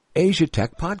Asia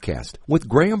Tech Podcast with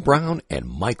Graham Brown and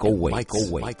Michael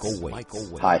Waits.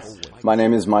 Hi, my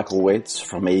name is Michael Waits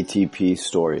from ATP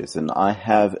Stories, and I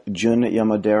have Jun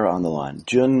Yamadera on the line.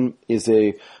 Jun is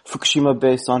a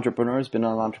Fukushima-based entrepreneur. He's been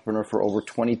an entrepreneur for over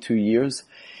 22 years.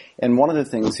 And one of the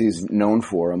things he's known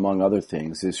for, among other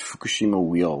things, is Fukushima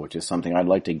Wheel, which is something I'd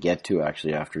like to get to,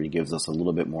 actually, after he gives us a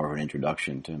little bit more of an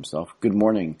introduction to himself. Good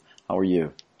morning. How are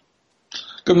you?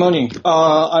 Good morning.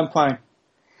 I'm fine.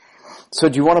 So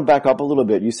do you want to back up a little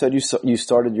bit? You said you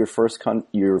started your first company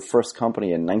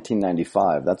in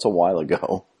 1995. That's a while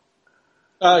ago.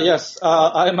 Yes.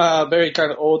 I'm a very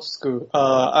kind of old school.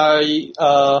 I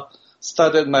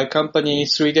started my company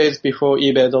 3 days before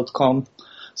eBay.com.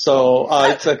 So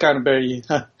it's a kind of very,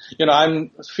 I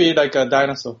feel like a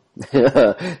dinosaur.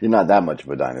 You're not that much of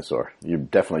a dinosaur. You're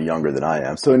definitely younger than I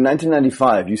am. So in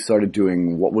 1995, you started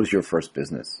doing, what was your first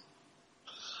business?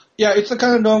 Yeah, it's a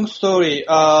kind of long story.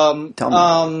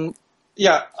 Tell me.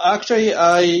 Yeah, actually,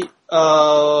 I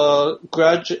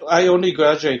only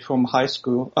graduated from high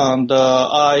school, and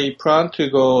I planned to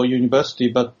go university,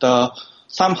 but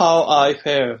somehow I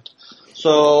failed.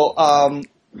 So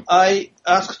I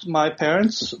asked my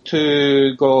parents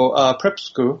to go prep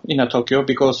school in Tokyo,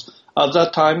 because at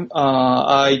that time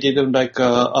I didn't like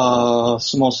a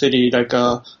small city like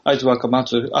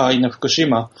Aizuwakamatsu in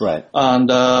Fukushima. Right. And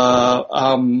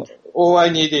all I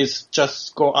need is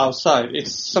just go outside.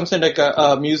 It's something like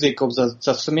a music of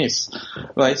the Smiths,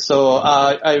 right? So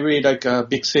I really like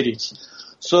big cities.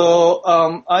 So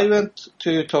I went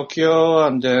to Tokyo,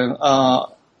 and then I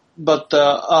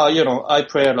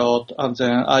pray a lot, and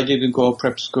then I didn't go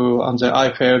prep school, and then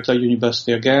I failed the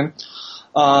university again.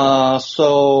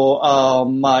 So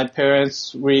my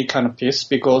parents really kind of pissed,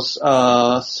 because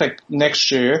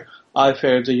next year I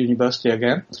failed the university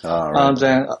again. Right. And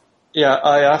then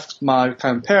I asked my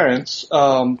kind of parents,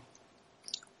 can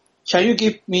you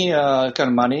give me kind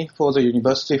of money for the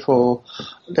university for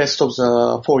rest of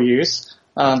the 4 years?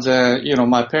 And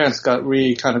my parents got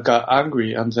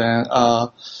angry, and then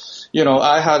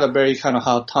I had a very kind of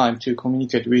hard time to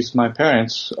communicate with my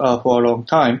parents for a long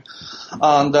time.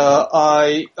 And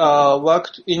I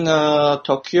worked in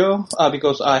Tokyo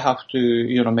because I have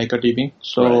to make a living.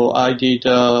 So right. I did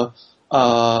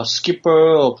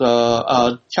skipper of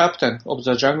the captain of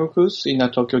the jungle cruise in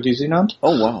Tokyo Disneyland.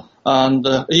 Oh wow! And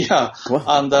wow.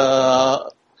 And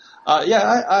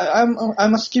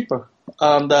I'm a skipper.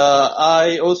 And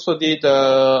I also did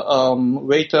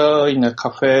waiter in a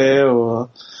cafe, or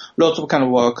lots of kind of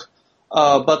work.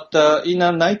 But in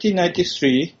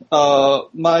 1993,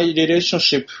 my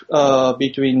relationship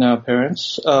between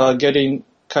parents getting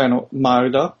kind of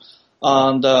milder.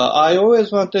 And I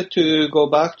always wanted to go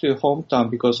back to hometown,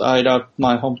 because I love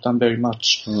my hometown very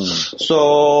much.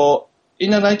 So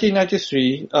in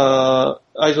 1993,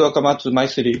 Aizuwakamatsu, my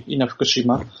city in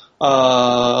Fukushima,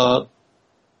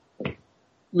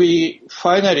 we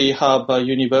finally have a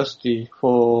university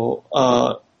for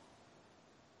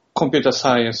computer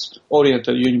science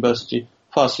oriented university,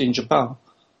 first in Japan.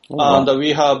 Oh, wow. And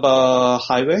we have a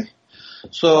highway.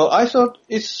 So I thought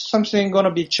it's something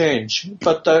gonna be changed,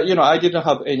 but I didn't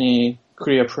have any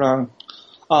clear plan.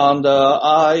 And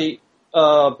I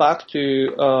back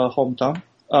to hometown,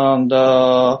 and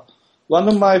one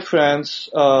of my friends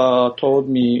told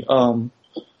me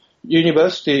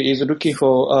university is looking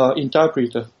for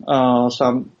interpreter,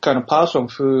 some kind of person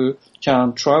who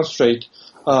can translate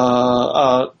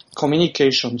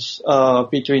communications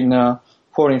between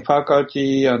foreign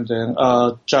faculty and then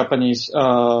Japanese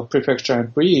prefecture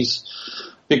employees,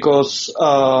 because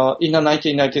in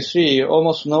 1993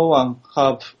 almost no one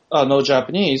no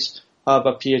Japanese have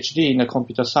a PhD in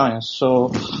computer science.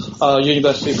 So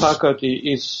university faculty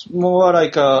is more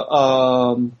like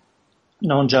a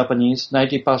non-Japanese.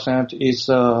 90% is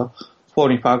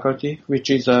foreign faculty, which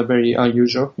is very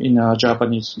unusual in a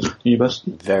Japanese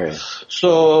university. Very.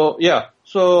 So yeah.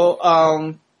 So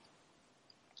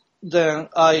then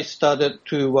I started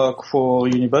to work for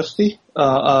university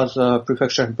as a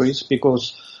prefecture employee,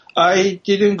 because I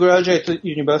didn't graduate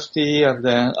university, and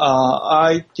then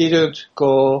I didn't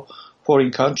go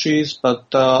foreign countries,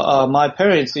 but my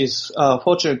parents is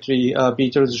fortunately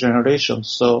Beatles generation,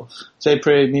 so they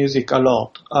play music a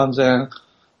lot, and then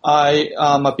I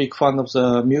am a big fan of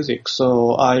the music,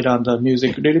 so I learned the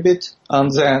music a little bit, and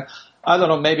then I don't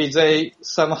know, maybe they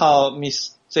somehow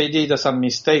they did some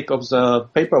mistake of the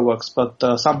paperwork, but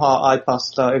somehow I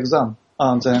passed the exam,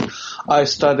 and then I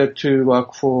started to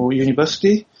work for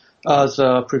university as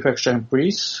a prefecture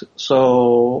employee.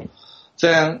 So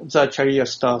then the career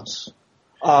starts.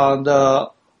 And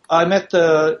I met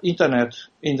the internet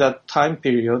in that time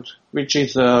period, which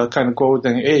is a kind of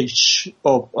golden age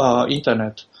of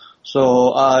internet.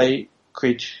 So I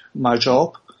quit my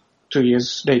job 2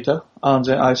 years later, and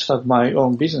then I started my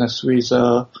own business with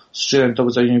a student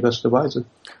of the university advisor.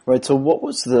 Right. So what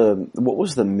was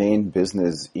the main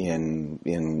business in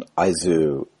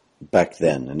Aizu back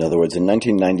then? In other words, in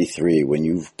 1993, when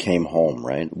you came home,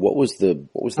 right? What was the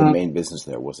main business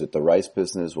there? Was it the rice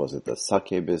business? Was it the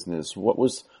sake business?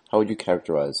 How would you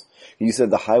characterize? You said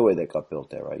the highway that got built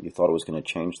there, right? You thought it was going to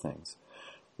change things.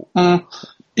 Aizu,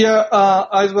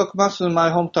 my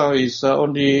hometown, is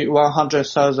only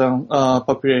 100,000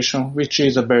 population, which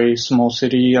is a very small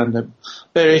city and a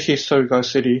very historical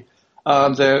city.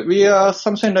 And we are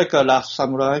something like a last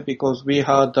samurai because we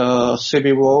had a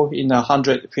civil war in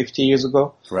 150 years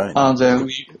ago. Right. And then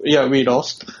we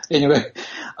lost. Anyway,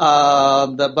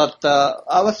 but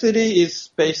our city is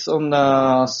based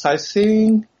on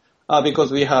sightseeing.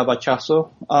 Because we have a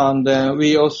castle, and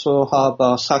we also have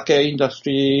a sake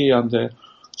industry and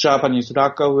Japanese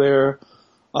lacquerware.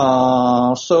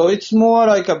 So it's more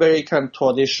like a very kind of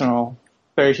traditional,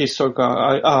 very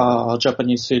historical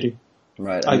Japanese city.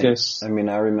 Right. I guess. I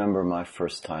remember my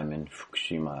first time in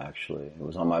Fukushima, actually. It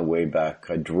was on my way back.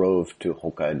 I drove to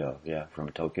Hokkaido,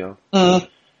 from Tokyo.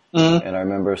 And I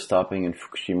remember stopping in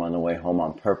Fukushima on the way home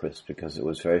on purpose because it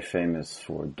was very famous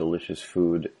for delicious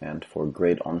food and for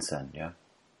great onsen,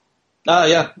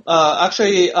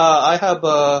 Actually, I have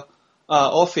a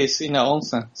office in an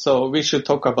onsen, so we should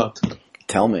talk about it.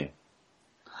 Tell me.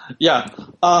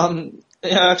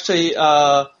 Actually,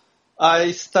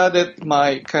 I started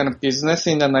my kind of business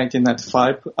in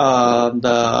 1995. At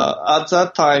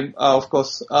that time, of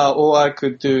course, all I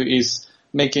could do is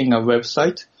making a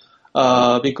website.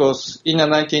 Because in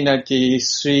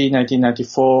 1993,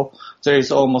 1994, there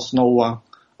is almost no one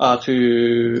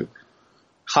to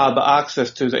have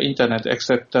access to the internet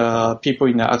except people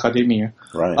in the academia.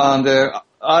 Right. And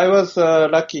I was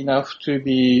lucky enough to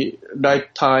be right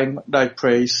time, right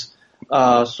place.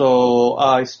 So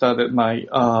I started my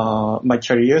my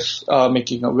careers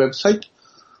making a website.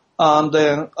 And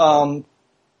then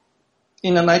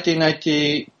in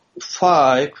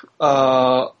 1995,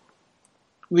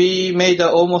 we made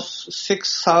almost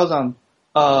 6,000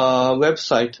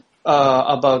 website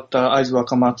about Aizu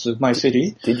Wakamatsu, my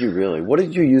city. Did you really? What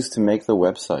did you use to make the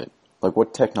website? Like,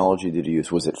 what technology did you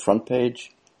use? Was it front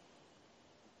page?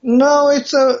 No,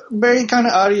 it's a very kind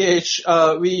of early age.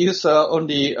 We use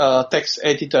only text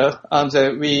editor, and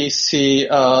then we see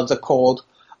the code,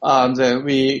 and then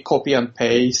we copy and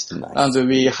paste, Nice. and then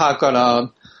we hack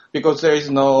around. Because there is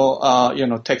no,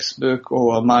 textbook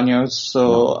or manuals,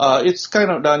 so it's kind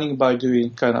of learning by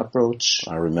doing kind of approach.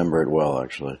 I remember it well,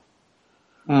 actually.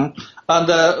 And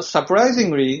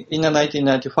surprisingly, in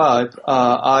 1995,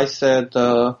 I said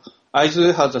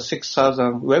Aizu has a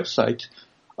 6,000 website,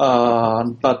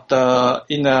 but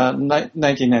in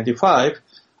 1995,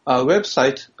 a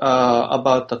website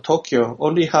about Tokyo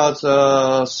only has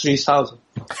 3,000.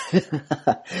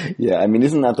 Yeah,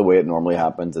 isn't that the way it normally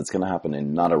happens? It's going to happen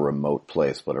in not a remote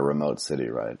place, but a remote city,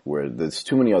 right? Where there's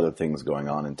too many other things going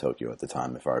on in Tokyo at the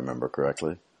time, if I remember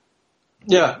correctly.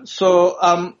 Yeah, so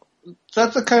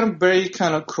that's a kind of very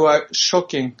kind of quite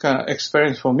shocking kind of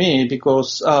experience for me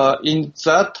because in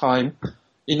that time,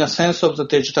 in a sense of the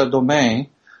digital domain,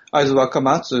 Aizu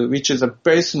Wakamatsu, which is a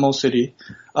very small city,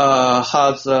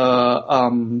 has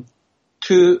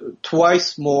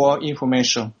twice more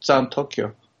information than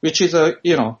Tokyo, which is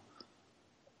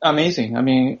amazing.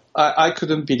 I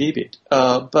couldn't believe it.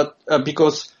 But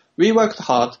because we worked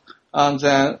hard, and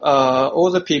then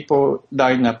all the people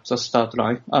line up the start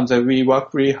line, and then we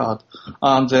work really hard,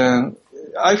 and then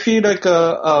I feel like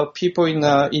people in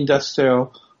the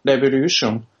industrial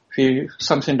revolution feel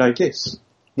something like this.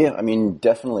 Yeah,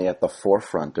 definitely at the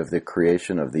forefront of the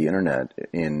creation of the internet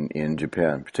in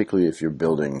Japan, particularly if you're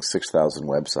building 6,000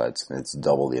 websites, and it's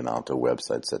double the amount of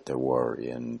websites that there were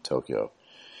in Tokyo.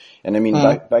 And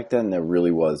back then there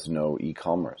really was no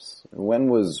e-commerce. When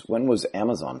was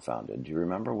Amazon founded? Do you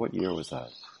remember? What year was that?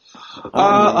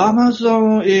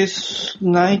 Amazon is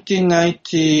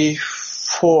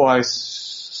 1994, I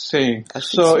think.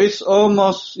 So it's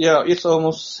almost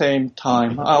same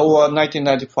time, or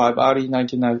 1995, early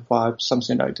 1995,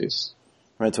 something like this.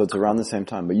 Right, so it's around the same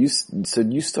time. But you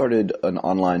said you started an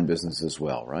online business as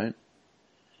well, right?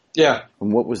 Yeah.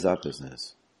 And what was that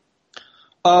business?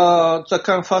 The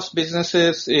kind of first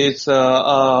businesses is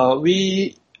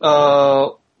we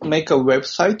make a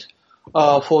website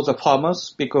for the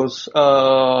farmers because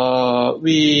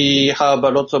we have a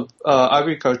lot of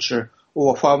agriculture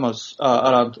or farmers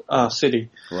around city.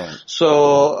 Right.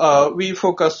 So we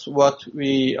focus what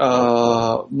we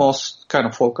most kind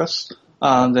of focus,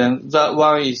 and then that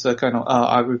one is kind of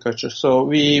agriculture. So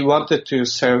we wanted to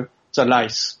sell the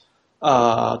rice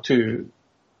on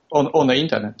the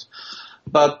internet,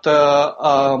 but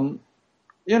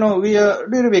we are a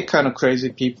little bit kind of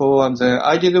crazy people, and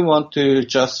I didn't want to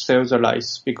just sell the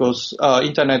rice because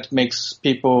internet makes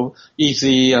people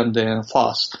easy and then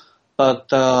fast. But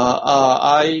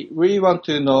I really want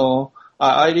to know.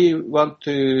 I really want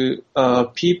to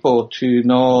people to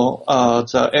know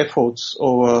the efforts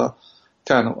or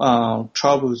kind of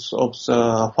troubles of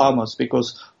the farmers,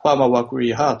 because farmers work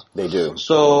really hard. They do.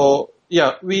 So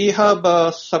yeah, we have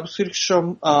a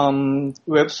subscription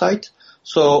website.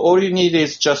 So all you need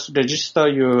is just register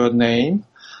your name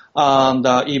and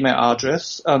email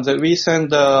address, and then we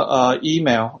send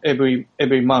email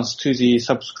every month to the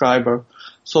subscriber,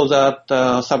 so that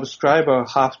the subscriber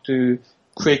have to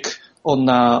click on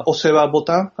Osewa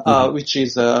button, which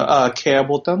is care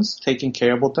buttons, taking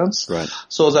care buttons, right.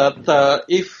 So that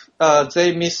if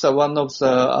they miss one of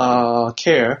the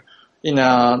care in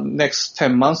next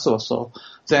 10 months or so,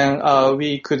 then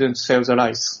we couldn't sell the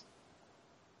rice.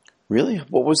 Really?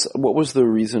 What was the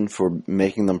reason for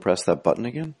making them press that button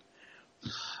again?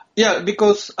 Yeah,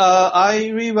 because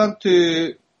I really want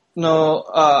to know.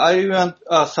 I really want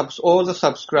all the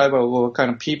subscribers or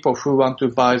kind of people who want to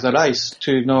buy the rice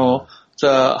to know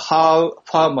how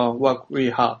farmer work really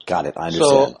hard. Got it. I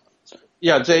understand. So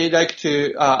yeah, they like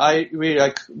to. I really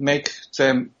like make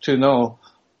them to know.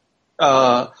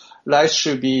 Rice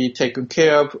should be taken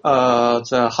care of.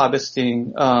 The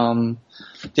harvesting,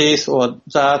 this or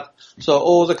that. So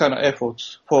all the kind of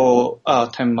efforts for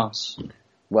 10 months.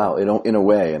 Wow, in a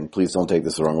way, and please don't take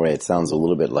this the wrong way, it sounds a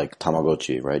little bit like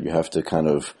Tamagotchi, right? You have to kind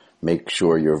of make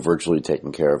sure you're virtually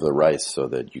taking care of the rice so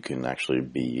that you can actually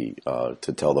be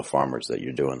to tell the farmers that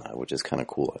you're doing that, which is kind of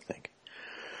cool, I think.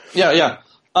 Yeah.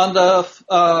 And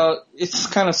it's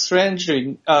kind of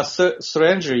strangely,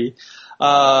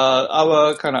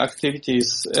 our kind of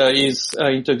activities is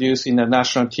introduced in the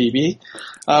national TV.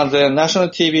 And the national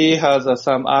TV has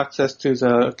some access to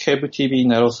the cable TV in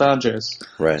Los Angeles.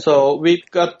 Right. So we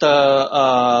got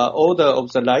the order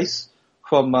of the rice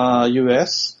from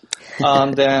US.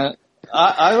 And then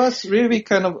I was really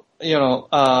kind of,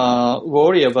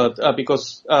 worried about,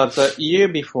 because the year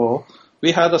before,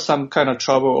 we had some kind of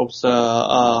trouble of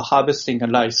the harvesting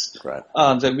rice. Right.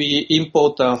 And we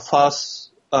import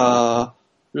first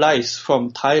rice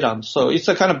from Thailand. So it's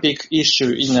a kind of big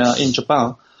issue in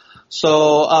Japan.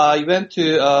 So I went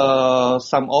to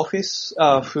some office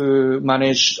who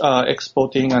manage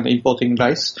exporting and importing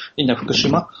rice in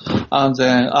Fukushima. And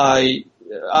then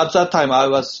at that time I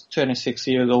was 26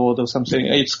 years old or something.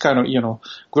 It's kind of,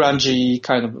 grungy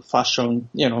kind of fashion,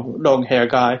 long hair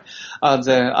guy. And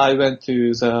then I went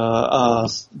to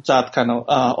that kind of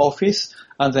office,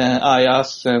 and then I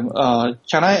asked them,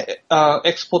 can I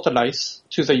export rice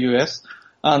to the US?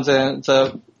 And then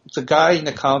the guy in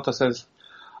the counter says,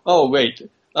 oh wait,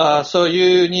 so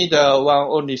you need one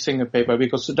only single paper,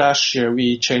 because last year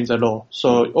we changed the law.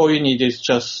 So all you need is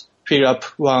just fill up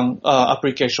one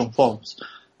application forms.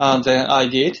 And then I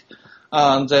did.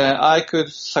 And then I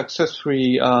could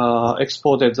successfully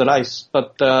export the rice.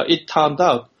 But it turned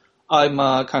out I'm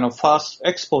a kind of fast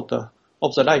exporter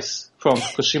of the rice from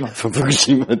Fukushima. From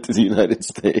Fukushima to the United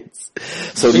States.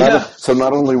 So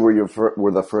not only were you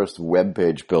the first web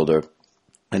page builder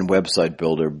and website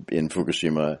builder in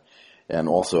Fukushima and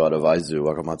also out of Aizu,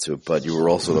 Wakamatsu, but you were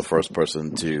also the first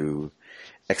person to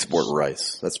export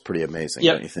rice. That's pretty amazing,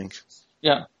 don't you think?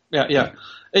 Yeah.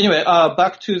 Anyway,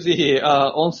 back to the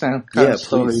onsen kind of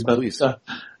story. Please. At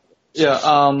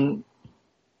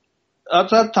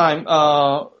that time,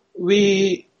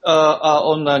 we are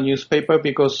on the newspaper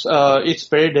because it's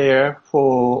very rare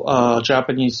for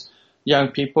Japanese young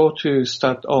people to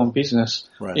start own business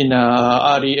in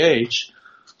early age.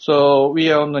 So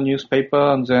we are on the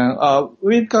newspaper, and then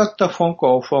we got a phone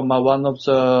call from one of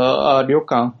the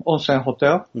ryokan onsen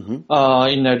hotel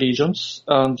in the regions,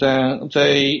 and then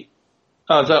the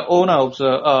owner of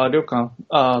the ryokan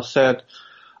said,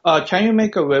 "Can you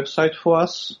make a website for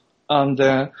us?" And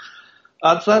then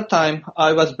at that time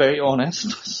I was very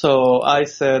honest, so I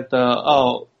said,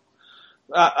 I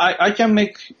can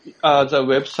make the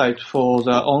website for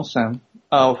the onsen.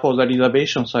 For the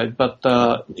reservation site, but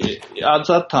at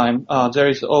that time there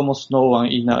is almost no one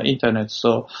in the internet,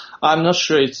 so I'm not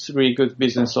sure it's really good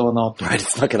business or not. Right,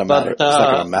 it's not going to matter. It's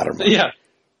not going to matter much.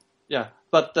 Yeah.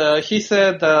 But he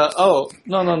said, "Oh,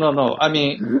 no. I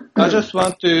mean, I just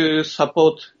want to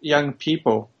support young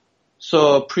people,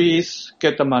 so please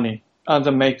get the money." and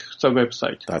then make the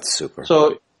website. That's super.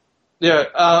 So, yeah,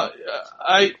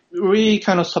 I really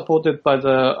kind of supported by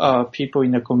the people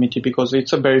in the community because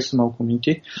it's a very small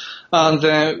community. And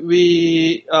then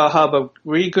we have a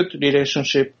really good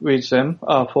relationship with them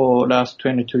for last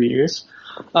 22 years.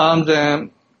 And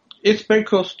then it's very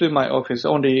close to my office,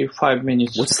 only 5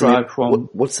 minutes drive from.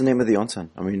 What's the name of the onsen?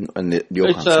 I mean, and the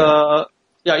it's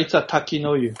it's a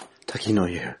Takinoyu.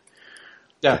 Takinoyu.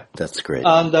 Yeah, that's great.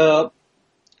 One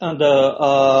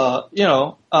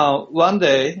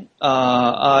day,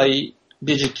 I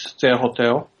visit their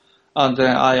hotel and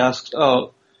then I asked,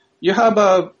 you have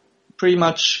a pretty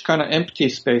much kind of empty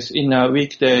space in a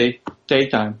weekday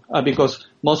daytime, because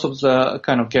most of the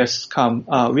kind of guests come,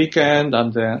 weekend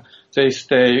and then they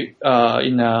stay,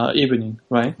 in evening,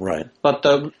 right? Right.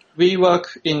 But, we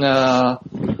work in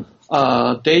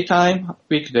daytime,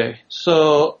 weekday.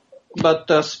 So, but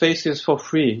the space is for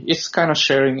free. It's kind of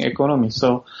sharing economy.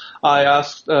 So I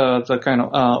asked the kind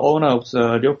of owner of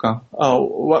the ryokan,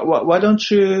 why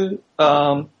don't you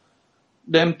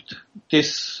rent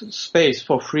this space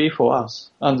for free for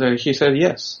us? And he said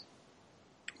yes.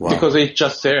 Wow. Because it's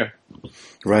just there.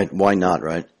 Right. Why not,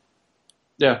 right?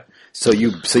 Yeah. So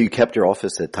you kept your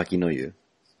office at Takinoyu?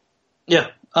 Yeah.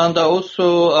 And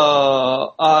also,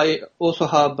 I also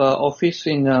have an office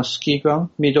in ski ground,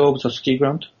 middle of the ski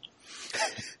ground.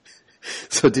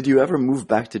 So did you ever move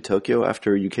back to Tokyo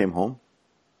after you came home?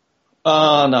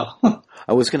 No.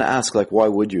 I was going to ask, why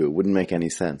would you? It wouldn't make any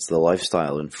sense. The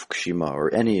lifestyle in Fukushima or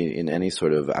in any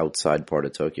sort of outside part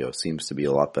of Tokyo seems to be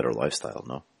a lot better lifestyle,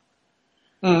 no?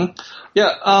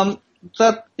 Yeah,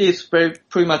 that is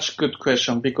pretty much good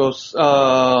question because,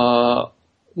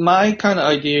 my kind of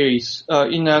idea is,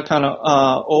 in a kind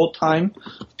of, old time,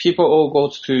 people all go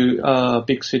to,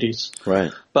 big cities.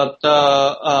 Right. But,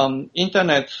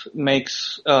 internet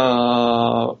makes,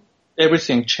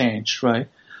 everything change, right?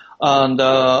 And,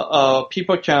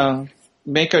 people can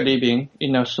make a living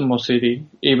in a small city,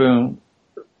 even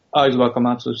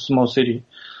Aizu small city.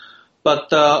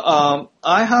 But,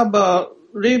 I have a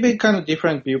really big kind of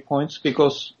different viewpoints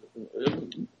because,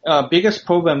 biggest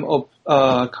problem of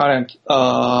current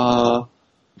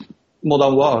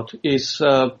modern world is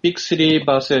big city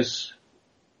versus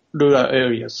rural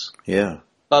areas. Yeah.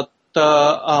 But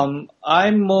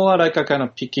I'm more like a kind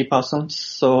of picky person,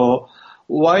 so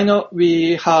why not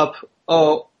we have?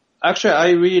 Actually,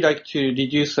 I really like to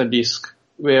reduce the risk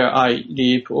where I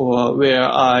live or where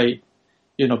I,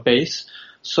 base.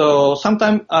 So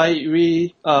sometimes I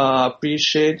really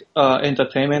appreciate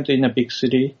entertainment in a big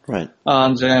city, right?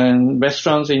 And then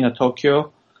restaurants in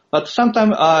Tokyo. But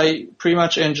sometimes I pretty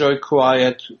much enjoy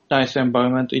quiet, nice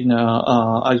environment in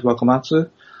Aizu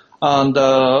Wakamatsu. And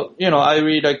I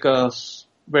really like a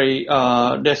very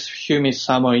less humid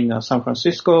summer in San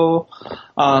Francisco,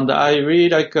 and I really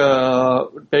like a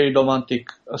very romantic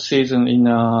season in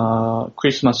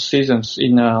Christmas seasons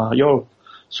in Europe.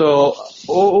 So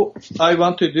all I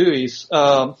want to do is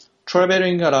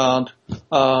traveling around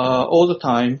all the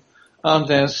time, and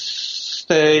then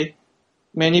stay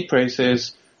many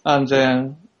places, and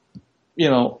then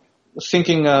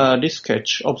thinking this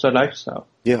sketch of the lifestyle.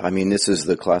 Yeah, I mean, this is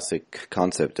the classic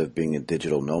concept of being a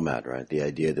digital nomad, right? The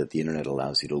idea that the internet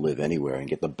allows you to live anywhere and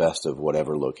get the best of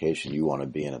whatever location you want to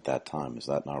be in at that time. Is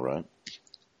that not right?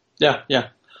 Yeah.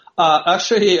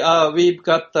 Actually, we've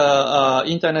got the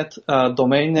internet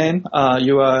domain name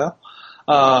URL.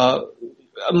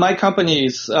 My company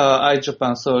is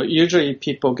iJapan, so usually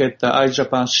people get the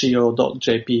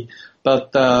iJapanCO.jp,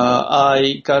 but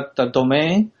I got the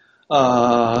domain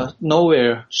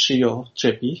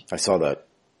nowhere.co.jp. I saw that.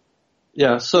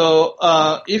 Yeah, so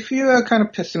if you are kind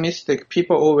of pessimistic,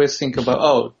 people always think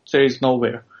about, there is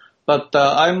nowhere. But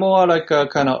I'm more like a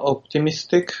kind of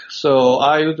optimistic, so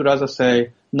I would rather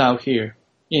say now here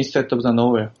instead of the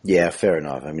nowhere. Yeah, fair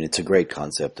enough. I mean, it's a great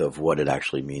concept of what it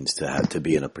actually means to have to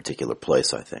be in a particular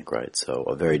place, I think, right? So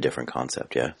a very different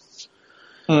concept, yeah.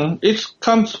 It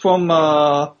comes from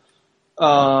my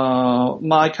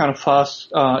kind of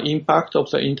first impact of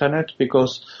the internet,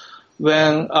 because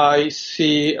when I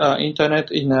see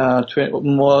internet in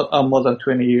more than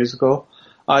 20 years ago,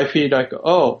 I feel like,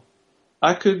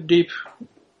 I could live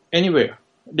anywhere,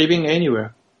 living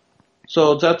anywhere.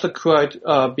 So that's a quite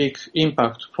big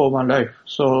impact for my life.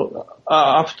 So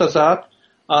after that,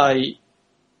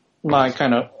 my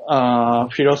kind of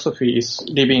philosophy is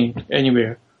living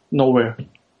anywhere, nowhere.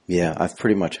 Yeah, I've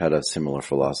pretty much had a similar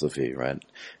philosophy, right?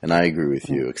 And I agree with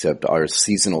you, except our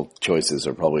seasonal choices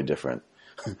are probably different.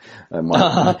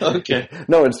 Okay.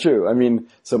 No, it's true. I mean,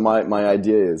 so my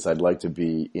idea is I'd like to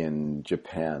be in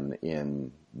Japan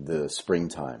in the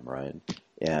springtime, right?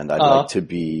 and I'd like to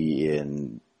be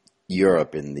in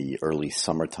Europe in the early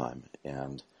summertime,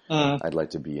 and I'd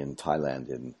like to be in Thailand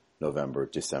in November,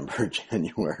 December,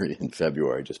 January, and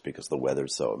February, just because the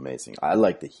weather's so amazing. I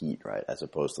like the heat, right, as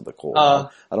opposed to the cold. I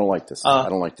don't like to. I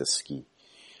don't like to ski.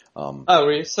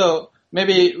 Really? So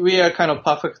maybe we are kind of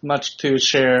perfect match to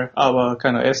share our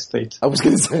kind of estate. I was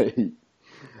going to say.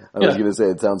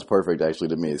 It sounds perfect actually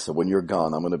to me. So when you're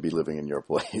gone, I'm going to be living in your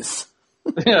place.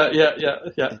 Yeah.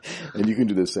 And you can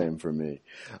do the same for me.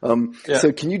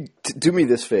 So can you do me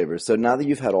this favor? So now that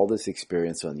you've had all this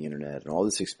experience on the internet and all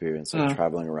this experience of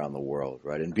traveling around the world,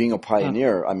 right, and being a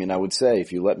pioneer, I mean, I would say,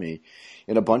 if you let me,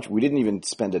 we didn't even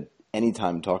spend any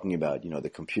time talking about, the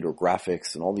computer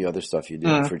graphics and all the other stuff you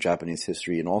did for Japanese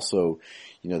history, and also,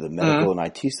 the medical and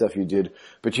IT stuff you did.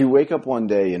 But you wake up one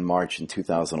day in March in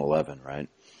 2011, right?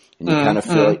 And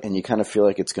you kind of feel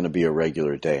like it's going to be a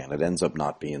regular day, and it ends up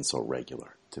not being so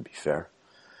regular, to be fair.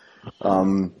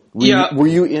 Were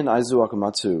you in Aizu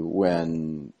Akamatsu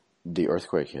when the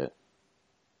earthquake hit?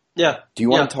 Yeah. Do you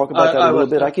want to talk about that a little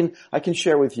bit? I can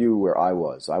share with you where I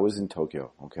was. I was in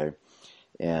Tokyo, okay?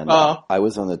 And I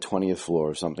was on the 20th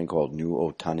floor of something called New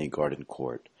Otani Garden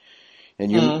Court.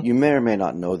 And you may or may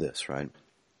not know this, right?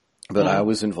 But I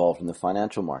was involved in the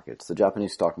financial markets. The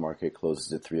Japanese stock market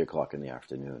closes at 3 o'clock in the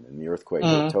afternoon, and the earthquake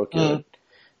hit Tokyo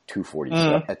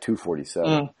at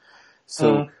 2:47.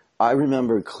 So I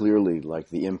remember clearly, like,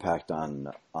 the impact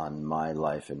on my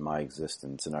life and my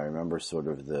existence, and I remember sort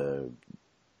of the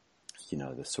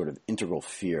sort of integral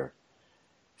fear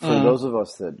for those of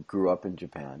us that grew up in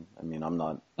Japan. I mean,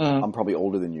 I'm probably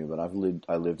older than you, but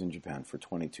I lived in Japan for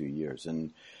 22 years,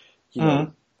 and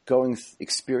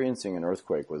experiencing an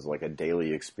earthquake was like a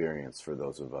daily experience for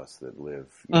those of us that live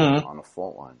on a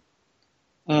fault line.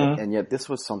 And yet this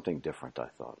was something different, I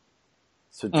thought.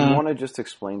 So do you want to just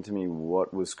explain to me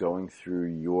what was going through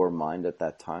your mind at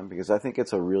that time? Because I think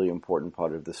it's a really important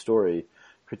part of the story,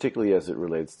 particularly as it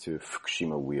relates to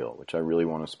Fukushima Wheel, which I really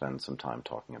want to spend some time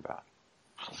talking about.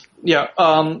 Yeah,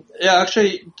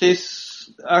 actually, this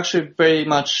actually very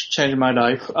much changed my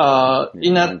life.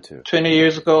 20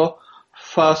 years ago,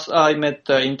 first I met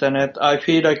the internet. I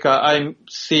feel like I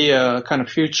see a kind of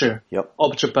future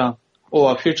of Japan,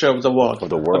 or a future of the world.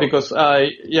 Because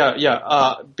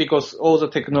because all the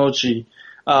technology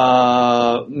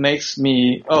makes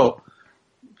me,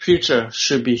 future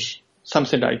should be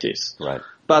something like this. Right.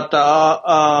 But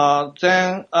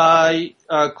then I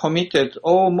committed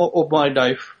all of my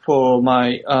life for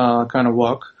my kind of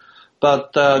work.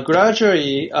 But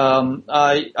gradually,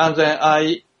 I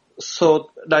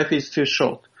thought life is too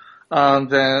short,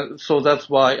 and so that's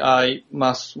why I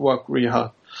must work really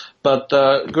hard. But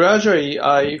gradually,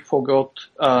 I forgot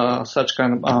such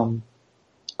kind of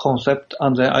concept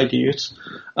and the ideas,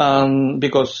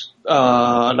 because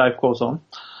life goes on.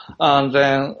 And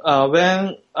then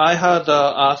when I had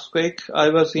an earthquake, I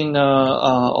was in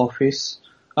office,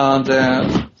 and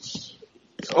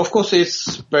of course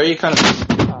it's very kind of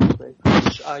earthquake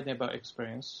which I never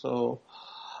experienced. So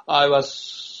I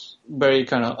was very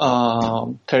kind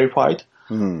of terrified.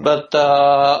 But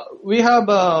we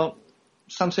have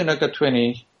something like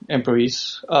 20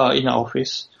 employees in our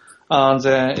office, and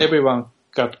then everyone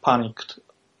got panicked.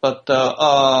 But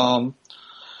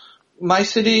my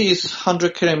city is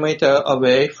 100 kilometers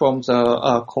away from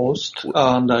the coast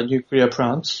and the nuclear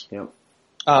plants.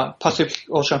 Pacific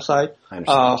Ocean side,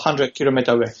 100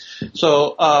 kilometers away.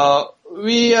 So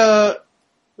we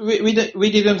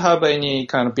didn't have any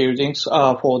kind of buildings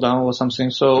fall down or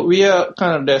something. So we are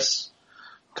kind of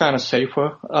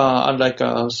safer, unlike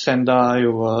Sendai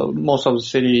or most of the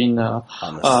city in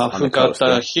who got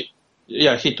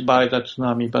hit by the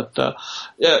tsunami. But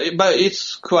but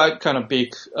it's quite kind of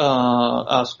big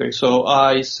earthquake. So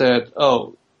I said,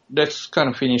 let's kind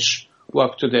of finish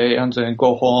work today and then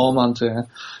go home and then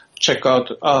check out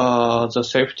the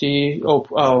safety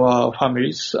of our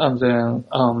families and then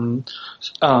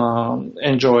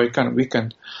enjoy kind of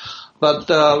weekend. But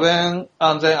then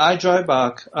I drive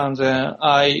back, and then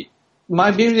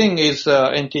my building is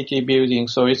NTT building,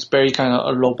 so it's very kind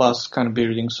of a robust kind of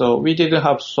building. So we didn't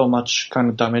have so much kind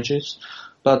of damages.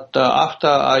 But after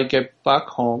I get back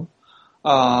home,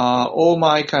 all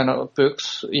my kind of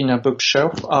books in a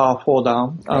bookshelf fall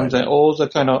down, and then all the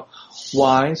kind of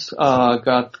wines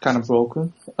got kind of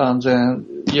broken, and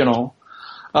then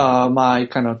my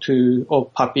kind of two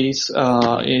puppies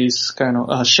is kind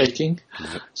of shaking.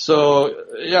 So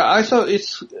I thought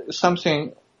it's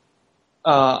something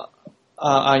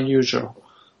unusual.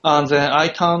 And then I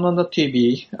turned on the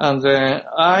TV, and then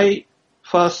I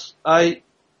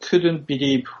couldn't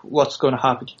believe what's going to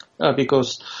happen,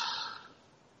 because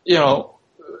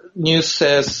news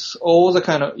says all the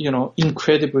kind of,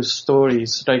 incredible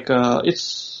stories. Like,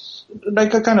 it's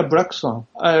like a kind of black swan.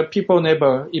 People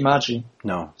never imagine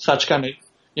such kind of,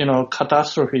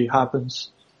 catastrophe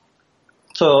happens.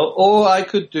 So all I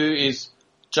could do is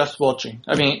just watching.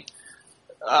 I mean,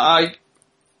 I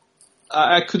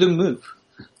couldn't move,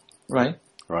 right?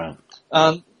 Right.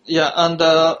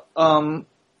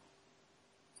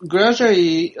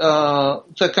 Gradually,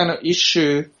 the kind of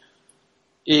issue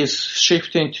is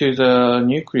shifting to the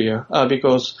nuclear,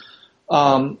 because,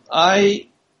 I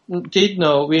did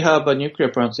know we have a nuclear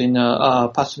plant in,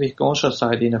 Pacific Ocean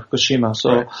side in Fukushima. So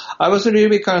right. I was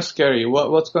really kind of scary.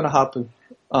 What's going to happen?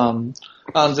 And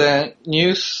then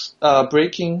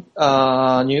breaking,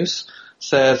 news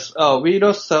says, we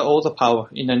lost all the power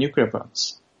in the nuclear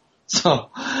plants. So,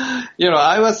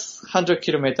 I was 100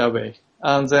 kilometers away.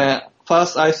 And then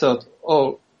first I thought,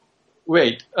 oh,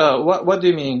 wait, what do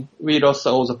you mean we lost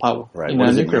all the power in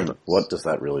the nuclear plants? What does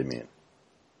that really mean?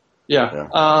 Yeah.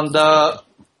 And, I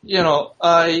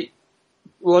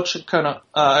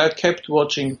kept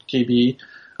watching TV,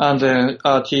 and then,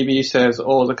 TV says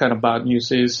all the kind of bad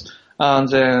news is, and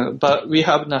then, but we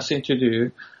have nothing to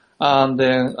do. And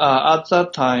then, at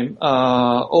that time,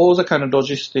 all the kind of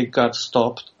logistics got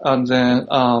stopped, and then,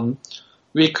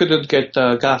 we couldn't get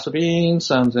gasolines,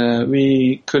 and then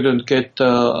we couldn't get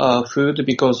food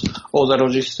because all the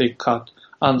logistics cut.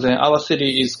 And then our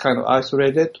city is kind of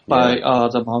isolated by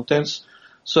the mountains.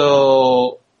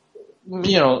 So,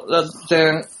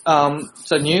 then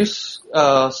the news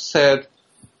said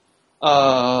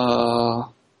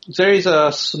there is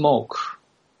a smoke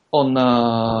on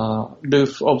the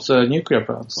roof of the nuclear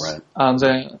plants. Right. And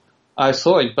then I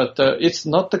saw it, but it's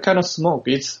not the kind of smoke.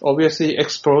 It's obviously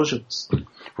explosions.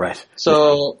 Right.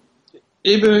 So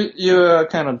even you're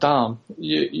kind of down,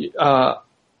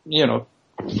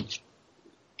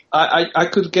 I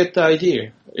could get the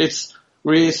idea. It's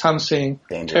really something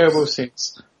dangerous. Terrible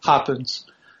things happens.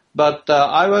 But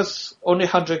I was only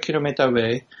 100 kilometers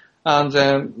away, and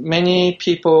then many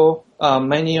people,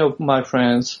 many of my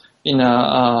friends in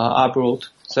abroad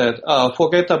said,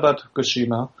 forget about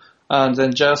Fukushima, and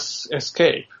then just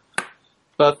escape.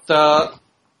 But, I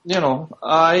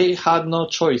had no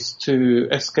choice to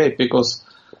escape because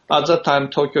at that time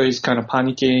Tokyo is kind of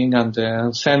panicking, and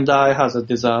then Sendai has a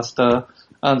disaster.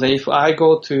 And if I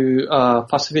go to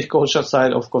Pacific Ocean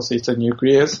side, of course it's a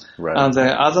nuclear. Right. And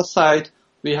the other side,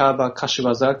 we have a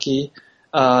Kashiwazaki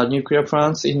nuclear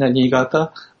plants in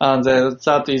Niigata, and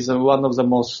that is one of the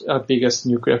most biggest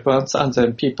nuclear plants. And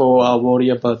then people are worried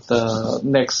about the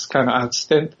next kind of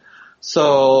accident.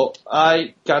 So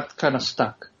I got kind of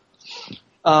stuck.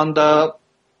 And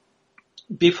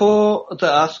before the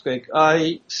earthquake,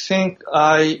 I think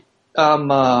I am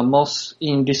most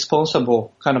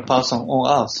irresponsible kind of person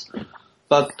on earth.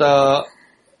 But, I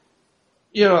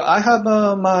have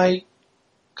my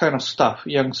kind of staff,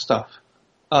 young staff,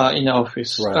 in the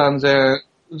office. Right. And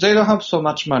they don't have so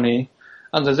much money,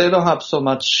 and they don't have so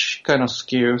much kind of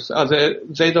skills.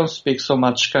 They don't speak so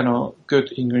much kind of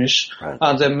good English. Right.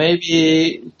 And then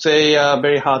maybe they are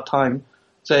very hard time.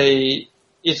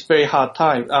 It's very hard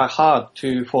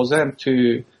for them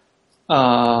to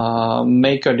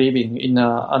make a living in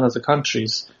another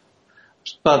countries.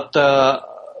 But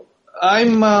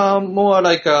I'm more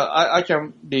like I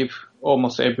can live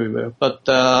almost everywhere. But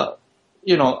I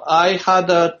had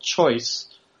a choice.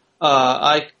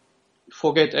 I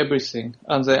forget everything,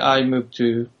 and then I moved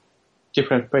to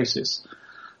different places.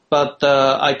 But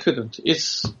I couldn't.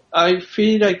 I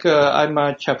feel like I'm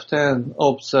a captain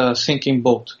of the sinking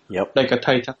boat, like a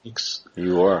Titanic's.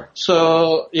 You are.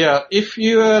 So if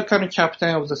you are kind of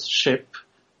captain of the ship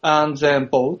and then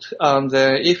boat, and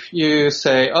then if you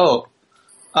say, "Oh,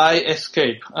 I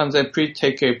escape," and then please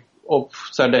take care of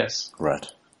the rest. Right.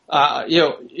 I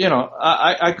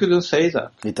couldn't say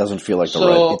that. It doesn't feel like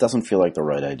It doesn't feel like the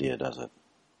right idea, does it?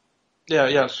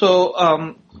 Yeah. So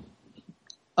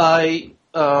I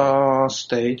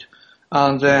stayed,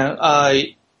 and then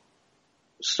I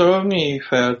strongly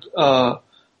felt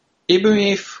even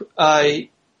if I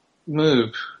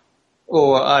move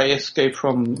or I escape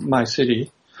from my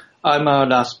city, I'm a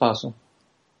last person.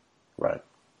 Right.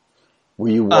 Were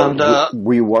you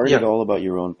worried at all about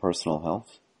your own personal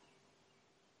health?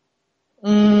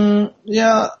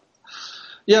 Yeah.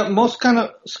 Most kind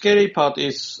of scary part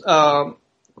is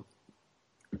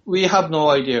we have no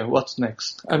idea what's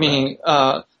next. I mean,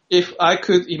 if I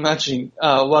could imagine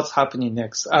what's happening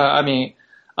next,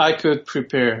 I could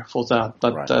prepare for that.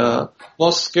 But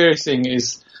most scary thing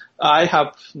is I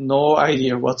have no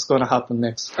idea what's going to happen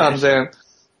next. And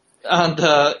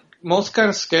most kind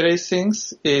of scary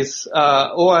things is,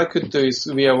 all I could do is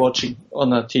we are watching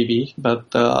on a TV,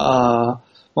 but,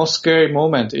 most scary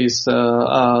moment is,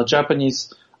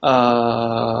 Japanese,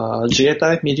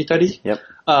 Zietai military, Yep.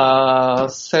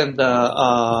 send,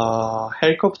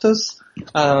 helicopters,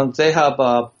 and they have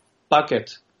a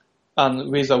bucket,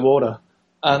 and with the water,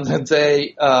 and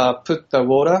they, put the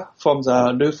water from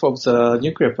the roof of the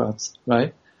nuclear plants,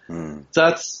 right? Mm.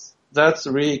 That's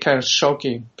really kind of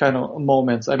shocking kind of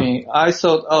moments. I mean, I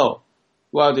thought, oh,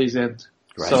 world is end.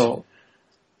 Right. So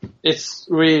it's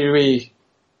really, really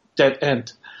dead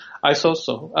end. I thought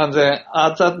so. And then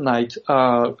at that night,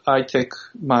 I take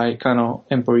my kind of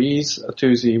employees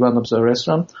to the one of the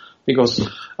restaurant because,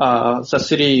 the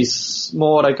city is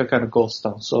more like a kind of ghost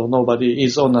town. So nobody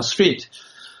is on the street.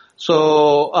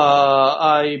 So,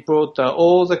 I brought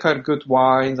all the kind of good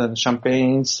wines and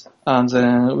champagnes, and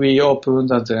then we opened,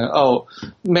 and then,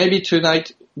 maybe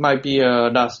tonight might be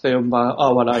last day of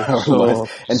our life. So,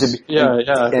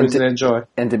 please enjoy.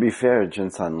 And to be fair,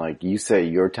 Jin-san, like you say,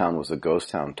 your town was a ghost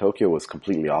town. Tokyo was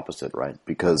completely opposite, right?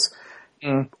 Because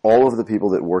all of the people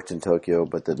that worked in Tokyo,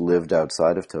 but that lived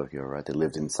outside of Tokyo, right? They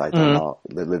lived in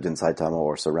Saitama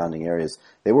or surrounding areas.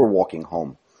 They were walking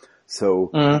home. So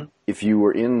if you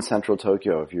were in central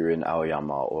Tokyo, if you were in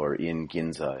Aoyama or in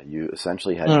Ginza, you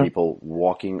essentially had people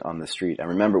walking on the street. And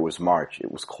remember, it was March.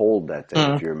 It was cold that day,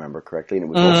 if you remember correctly,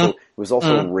 and it was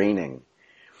also raining.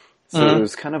 So it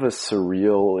was kind of a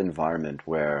surreal environment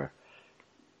where,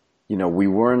 you know,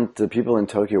 the people in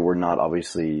Tokyo were not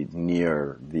obviously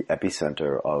near the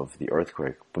epicenter of the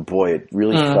earthquake. But boy, it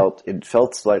really felt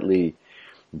slightly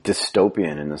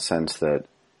dystopian in the sense that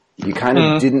you kind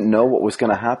of didn't know what was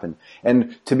going to happen.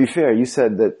 And to be fair, you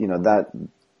said that, you know,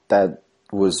 that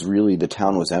was really, the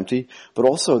town was empty, but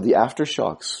also the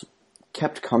aftershocks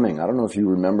kept coming. I don't know if you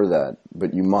remember that,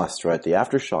 but you must, right? The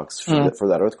aftershocks for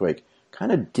that earthquake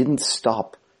kind of didn't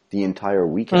stop the entire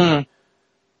weekend.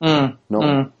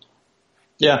 No.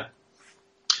 Yeah.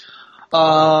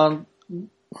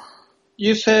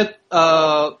 You said,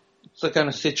 the kind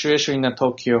of situation in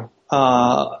Tokyo,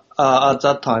 at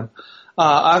that time.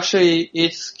 Actually,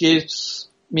 it gives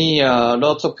me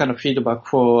lots of kind of feedback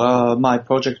for my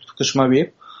project Fukushima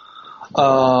View,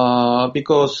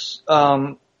 because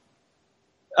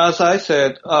as I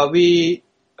said,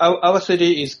 our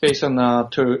city is based on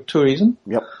tourism.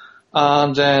 Yep.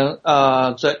 And then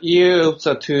the year of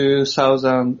the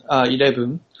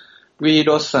 2011, we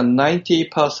lost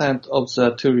 90% of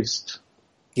the tourists.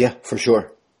 Yeah, for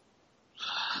sure.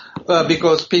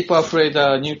 Because people are afraid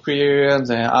of nuclear and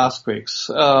then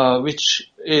earthquakes, which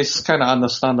is kind of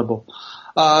understandable.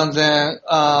 And then,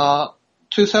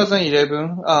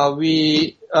 2011,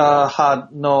 we,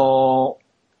 had no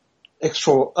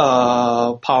extra,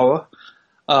 power,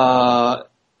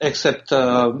 except,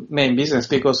 main business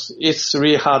because it's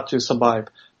really hard to survive.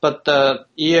 But the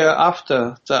year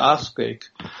after the earthquake,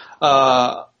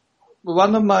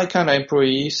 one of my kind of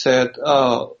employees said,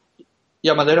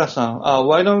 Yamadera-san,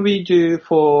 why don't we do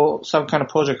for some kind of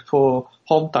project for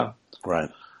hometown?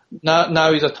 Right.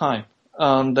 Now is the time.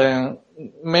 And then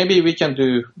maybe we can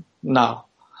do now.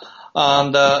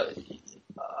 And,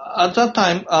 at that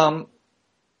time,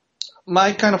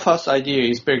 my kind of first idea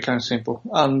is very kind of simple.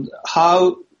 And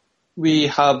how we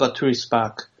have a tourist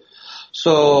back.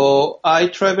 So I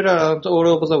traveled around all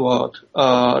over the world,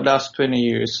 last 20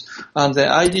 years. And then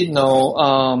I did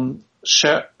know,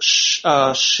 share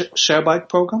bike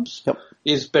programs. Yep.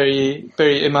 Is very,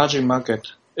 very emerging market,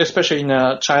 especially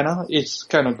in China. It's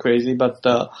kind of crazy, but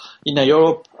in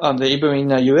Europe and even in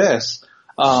the US,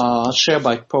 share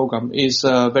bike program is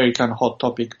a very kind of hot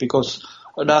topic because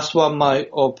last 1 mile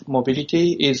of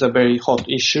mobility is a very hot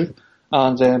issue,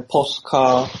 and then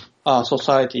post-car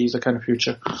society is a kind of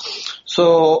future.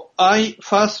 So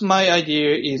my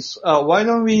idea is why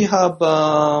don't we have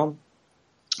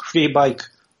free bike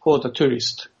for the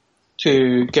tourist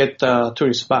to get the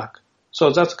tourists back. So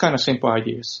that's kind of simple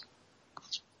ideas.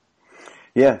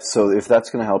 Yeah, so if that's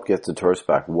going to help get the tourists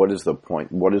back, what is the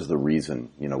point? What is the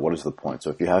reason? You know, what is the point? So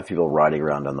if you have people riding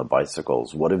around on the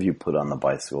bicycles, what have you put on the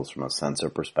bicycles from a sensor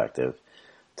perspective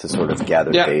to sort of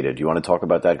gather data? Do you want to talk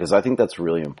about that? Because I think that's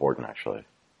really important, actually.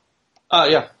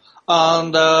 Yeah.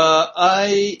 And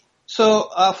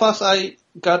first I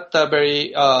got a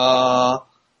very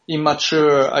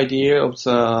immature idea of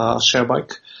the share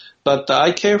bike, but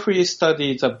I carefully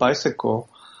studied the bicycle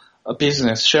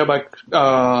business, share bike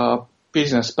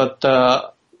business. But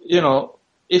you know,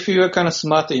 if you are kind of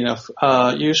smart enough,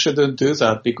 you shouldn't do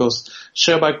that because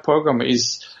share bike program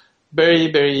is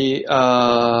very, very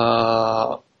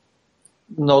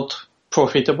not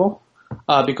profitable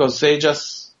because they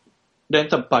just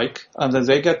rent a bike, and then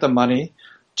they get the money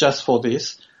just for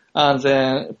this, and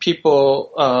then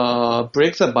people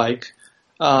break the bike,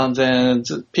 and then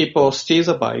people steal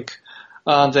the bike,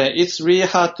 and then it's really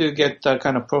hard to get that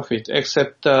kind of profit,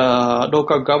 except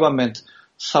local government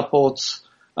supports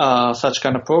such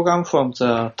kind of program from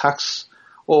the tax,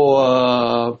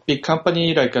 or big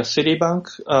company like a Citibank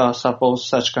supports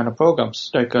such kind of programs,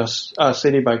 like a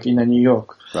Citibank in New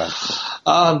York. Right.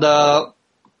 And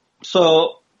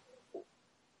so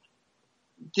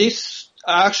this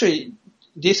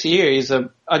year is an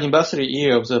anniversary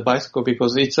year of the bicycle,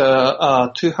 because it's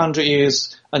a 200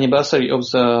 years anniversary of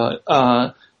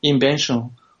the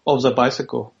invention of the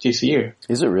bicycle this year.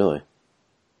 Is it really?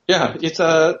 Yeah, it's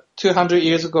 200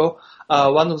 years ago.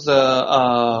 One of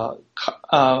the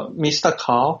Mr.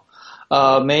 Carl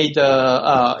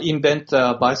invent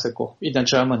a bicycle in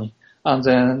Germany, and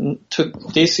then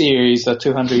this year is the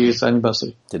 200 years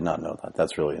anniversary. Did not know that.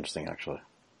 That's really interesting, actually.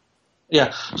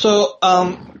 Yeah. So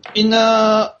in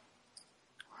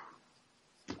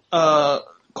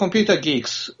Computer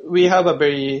Geeks, we have a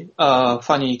very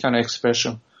funny kind of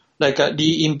expression, like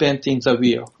reinventing the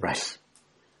wheel. Right.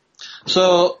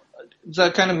 So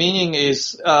the kind of meaning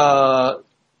is,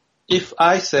 if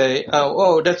I say,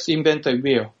 let's invent a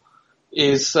wheel,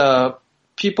 is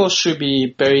people should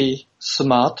be very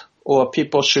smart or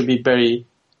people should be very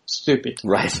stupid.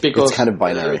 Right. Because it's kind of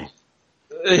binary.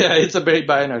 Yeah, it's a very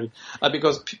binary.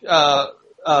 Because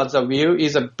the wheel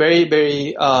is a very,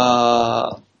 very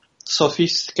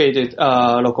sophisticated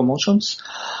locomotions.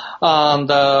 And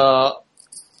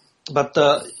but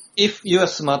if you are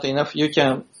smart enough, you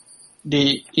can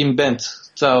reinvent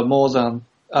the more than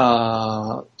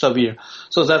the wheel.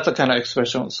 So that's the kind of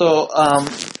expression. So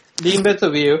reinvent the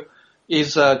wheel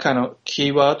is a kind of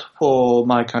keyword for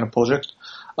my kind of project.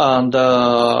 And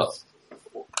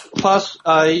first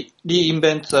I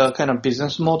reinvent the kind of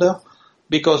business model,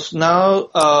 because now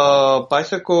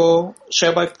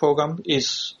share bike program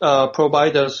is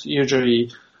providers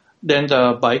usually lend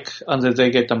a bike and then they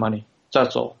get the money.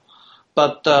 That's all.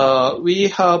 But we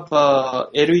have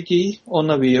LED on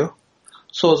the wheel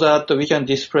so that we can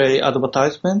display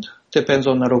advertisement, depends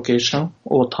on the location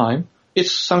or time.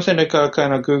 It's something like a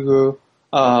kind of Google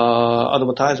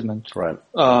advertisement, right,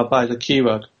 by the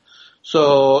keyword.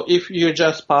 So if you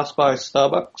just pass by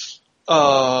Starbucks,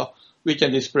 we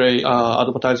can display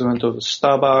advertisement of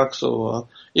Starbucks, or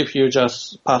if you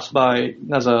just pass by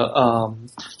another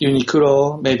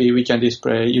Uniqlo, maybe we can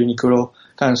display Uniqlo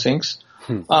kind of things.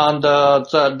 And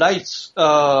the lights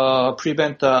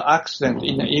prevent accident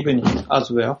in the evening as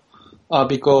well,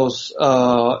 because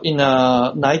in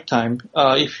nighttime,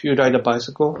 if you ride a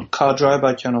bicycle, car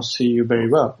driver cannot see you very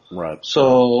well. Right.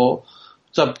 So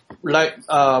the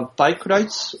bike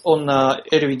lights on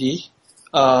LED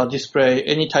display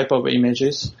any type of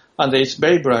images, and it's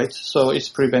very bright, so it's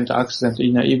prevent accident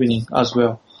in the evening as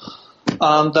well.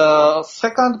 And the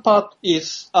second part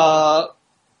is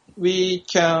we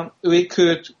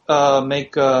could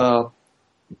make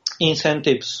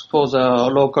incentives for the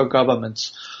local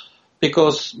governments,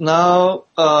 because now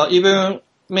even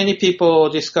many people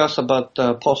discuss about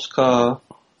postcard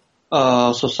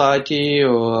society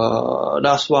or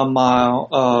last 1 mile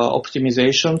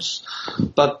optimizations,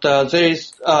 but there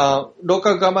is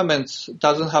local governments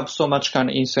doesn't have so much kind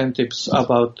of incentives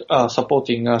about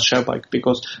supporting share bike,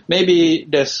 because maybe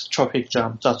there's traffic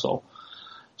jam, that's all.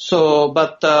 So,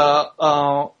 but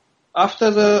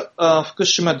after the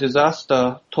Fukushima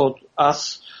disaster taught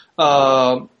us,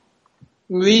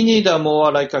 we need a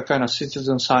more like a kind of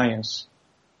citizen science,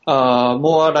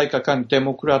 more like a kind of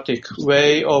democratic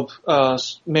way of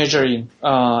measuring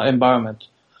environment.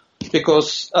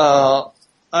 Because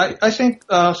I think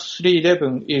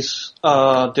 3/11 is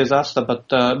a disaster, but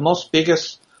the most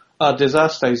biggest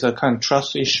disaster is a kind of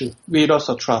trust issue. We lost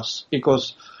a trust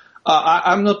because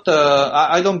I'm not,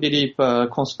 I don't believe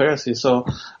conspiracy, so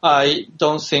I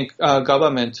don't think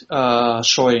government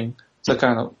showing the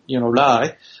kind of,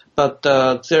 lie. But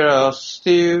there are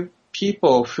still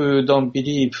people who don't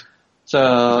believe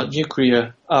the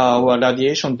nuclear or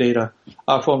radiation data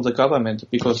are from the government,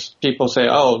 because people say,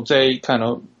 they kind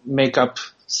of make up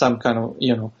some kind of,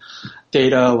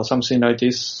 data or something like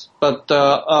this. But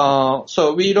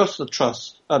so we lost the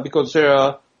trust because there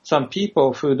are some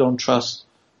people who don't trust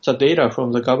the data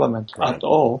from the government at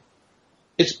all.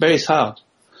 It's very sad.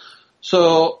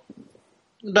 So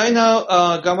right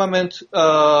now, government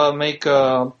make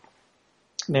a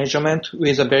measurement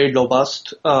with a very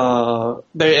robust,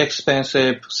 very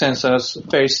expensive sensors,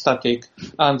 very static.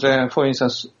 And then, for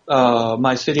instance,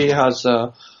 my city has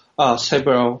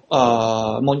several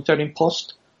monitoring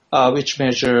posts which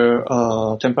measure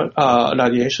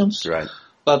radiations. Right.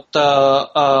 But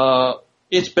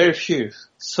it's very few.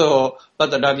 So,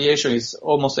 but the radiation is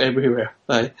almost everywhere,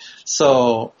 right?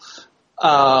 So,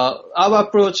 our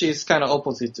approach is kind of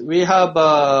opposite. We have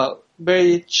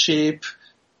very cheap,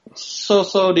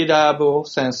 so reliable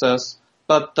sensors,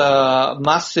 but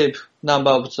massive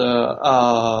number of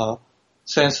the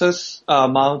sensors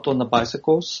mount on the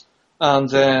bicycles, and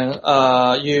then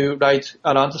you ride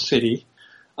around the city.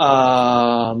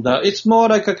 It's more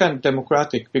like a kind of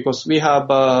democratic because we have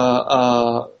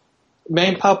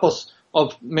main purpose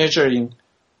of measuring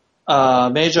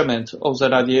measurement of the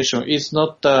radiation is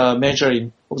not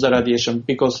measuring of the radiation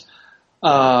because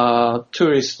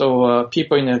tourists or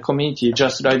people in a community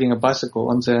just riding a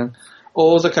bicycle, and then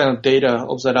all the kind of data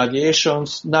of the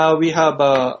radiations. Now we have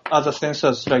other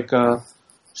sensors like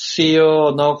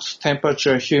CO, NOx,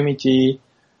 temperature, humidity,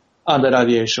 and the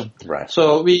radiation. Right.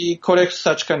 So we collect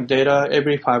such kind of data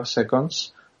every 5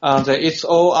 seconds, and it's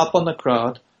all up on the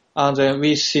cloud, and then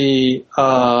we see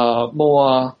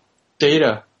more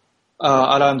data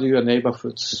around your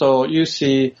neighborhood. So you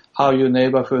see how your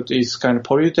neighborhood is kind of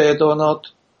polluted or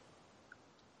not.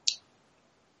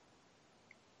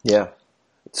 Yeah.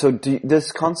 So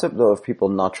this concept, though, of people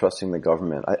not trusting the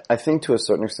government, I think to a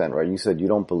certain extent, right, you said you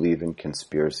don't believe in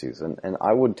conspiracies, and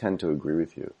I would tend to agree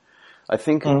with you. I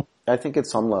think at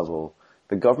some level,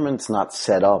 the government's not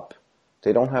set up.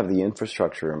 They don't have the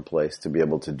infrastructure in place to be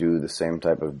able to do the same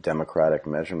type of democratic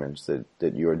measurements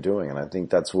that you're doing. And I think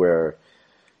that's where,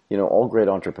 all great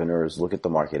entrepreneurs look at the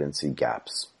market and see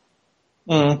gaps.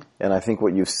 And I think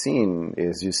what you've seen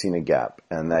a gap.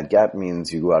 And that gap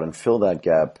means you go out and fill that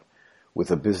gap with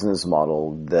a business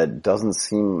model that doesn't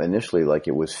seem initially like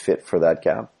it was fit for that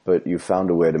gap, but you found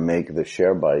a way to make the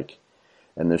share bike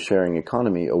and the sharing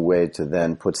economy a way to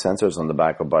then put sensors on the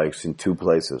back of bikes in two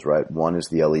places, right? One is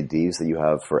the LEDs that you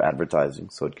have for advertising,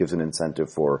 so it gives an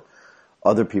incentive for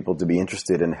other people to be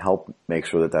interested and help make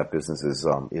sure that business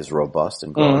is robust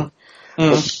and growing.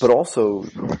 But also,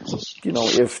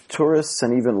 if tourists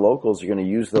and even locals are going to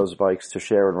use those bikes to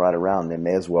share and ride around, they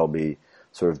may as well be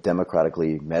sort of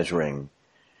democratically measuring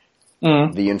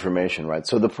the information, right?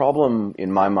 So the problem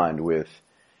in my mind with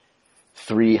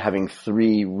having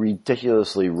three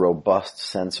ridiculously robust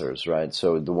sensors, right?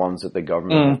 So the ones that the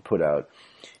government have put out,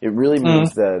 it really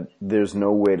means that there's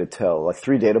no way to tell. Like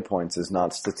 3 data points is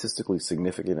not statistically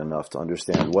significant enough to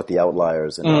understand what the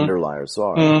outliers and underliers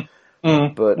are.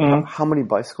 But how many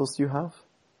bicycles do you have?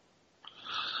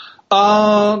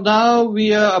 Now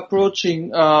we are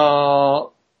approaching, we're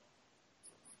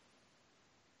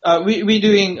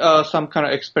doing some kind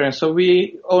of experience. So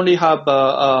we only have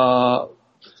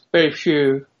very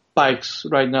few bikes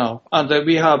right now, and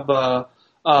we have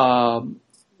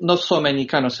not so many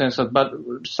kind of sensors, but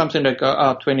something like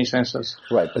 20 sensors.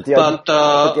 Right, but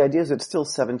the idea is it's still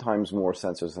 7 times more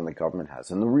sensors than the government has.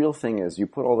 And the real thing is you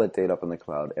put all that data up in the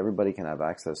cloud, everybody can have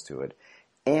access to it,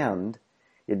 and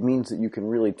it means that you can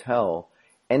really tell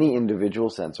any individual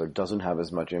sensor doesn't have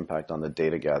as much impact on the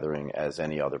data gathering as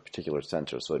any other particular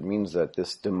sensor. So it means that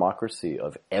this democracy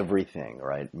of everything,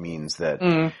 right, means that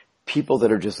people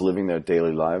that are just living their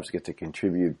daily lives get to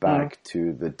contribute back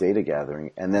to the data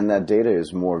gathering, and then that data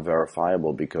is more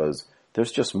verifiable because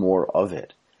there's just more of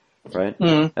it, right?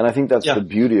 And I think that's the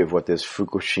beauty of what this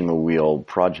Fukushima Wheel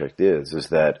project is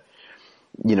that,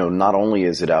 not only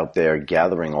is it out there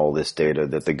gathering all this data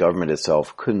that the government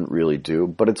itself couldn't really do,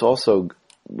 but it's also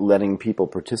letting people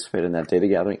participate in that data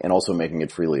gathering and also making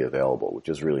it freely available, which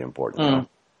is really important.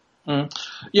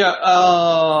 Yeah,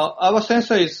 our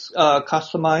sensor is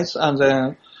customized, and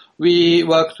then we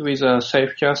worked with a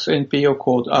SafeCast NPO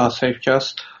called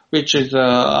SafeCast, which is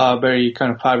a very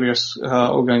kind of fabulous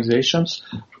organizations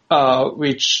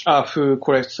who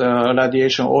collects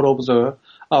radiation all over the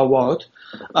world.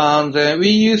 And then we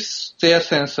use their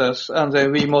sensors, and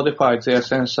then we modify their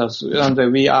sensors, and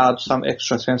then we add some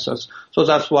extra sensors. So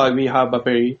that's why we have a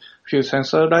very few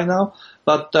sensors right now.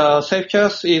 But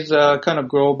SafeCast is a kind of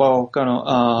global kind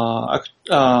of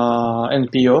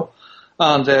NPO,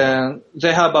 and then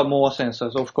they have more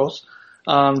sensors, of course.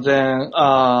 And then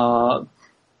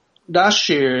last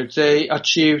year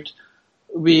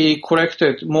we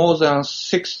collected more than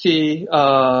 60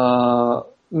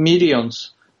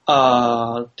 millions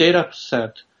data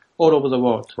set all over the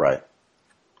world. Right.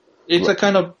 It's a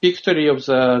kind of victory of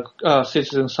the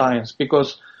citizen science,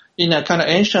 because in a kind of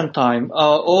ancient time,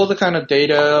 all the kind of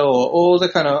data or all the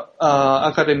kind of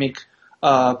academic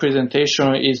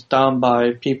presentation is done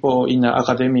by people in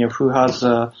academia who has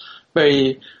a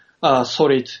very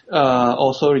solid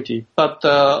authority. But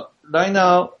right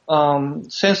now,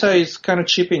 sensor is kind of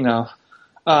cheap enough,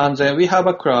 and then we have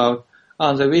a cloud,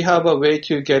 and then we have a way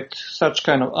to get such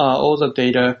kind of all the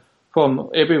data from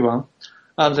everyone,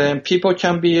 and then people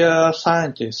can be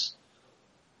scientists.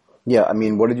 Yeah, I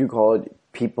mean, what did you call it?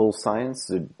 People science?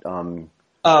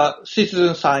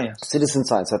 Citizen science. Citizen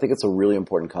science. I think it's a really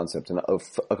important concept. And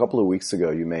a couple of weeks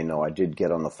ago, you may know, I did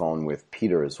get on the phone with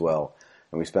Peter as well,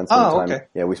 and we spent some time. Okay.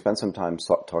 Yeah, we spent some time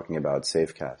talking about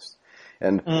Safecast.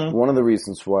 And one of the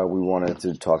reasons why we wanted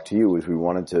to talk to you is we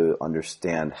wanted to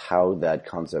understand how that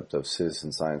concept of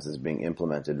citizen science is being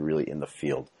implemented really in the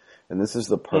field. And this is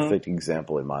the perfect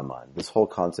example in my mind. This whole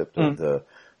concept of the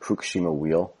Fukushima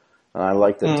wheel. And I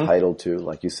like the title too,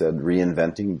 like you said,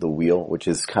 reinventing the wheel, which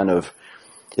is kind of,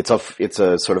 it's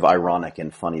a sort of ironic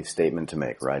and funny statement to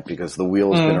make, right? Because the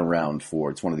wheel has been around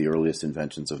it's one of the earliest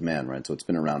inventions of man, right? So it's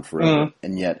been around forever.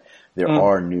 And yet there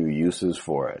are new uses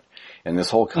for it. And this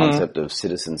whole concept of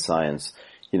citizen science,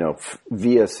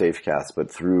 via Safecast,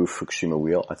 but through Fukushima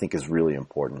wheel, I think is really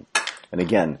important. And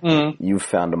again, you've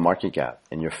found a market gap,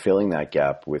 and you're filling that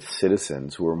gap with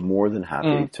citizens who are more than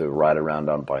happy to ride around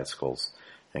on bicycles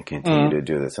and continue to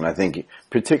do this. And I think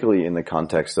particularly in the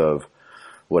context of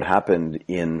what happened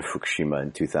in Fukushima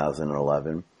in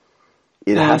 2011,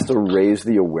 it has to raise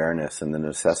the awareness and the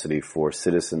necessity for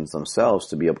citizens themselves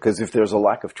to be able, because if there's a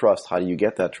lack of trust, how do you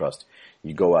get that trust?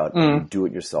 You go out and you do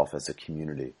it yourself as a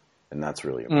community. And that's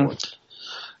really important.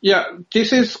 Yeah,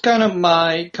 this is kind of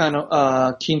my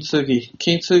kintsugi.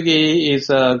 Kintsugi is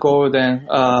a golden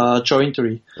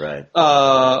jointry. Right.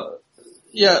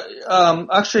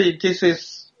 Actually this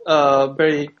is a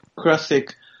very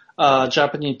classic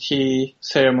Japanese tea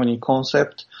ceremony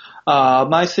concept.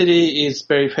 My city is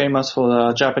very famous for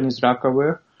the Japanese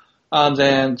lacquerware, and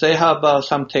then they have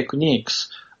some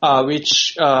techniques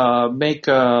which make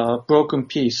a broken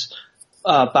piece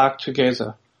back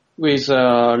together with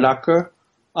lacquer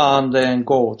and then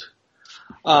gold.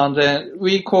 And then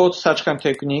we call such kind of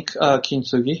technique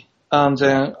kintsugi. And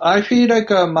then I feel like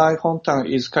my hometown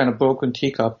is kind of broken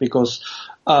teacup because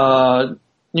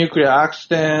nuclear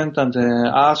accident and then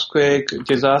earthquake,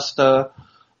 disaster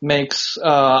makes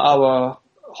our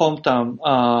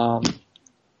hometown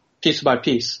piece by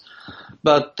piece.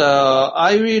 But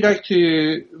I really like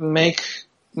to make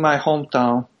my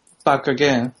hometown back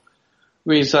again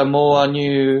with more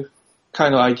new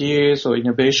kind of ideas or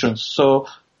innovations. So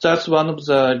that's one of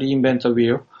the reinvent the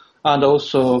wheel. And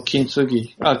also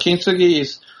kintsugi. Kintsugi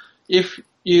is if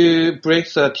you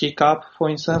break the teacup, for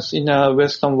instance, in a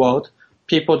Western world,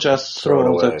 people just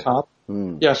throw the cup.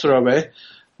 Yeah, throw away.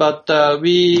 But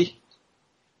we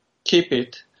keep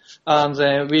it, and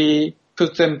then we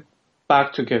put them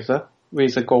back together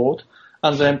with the gold,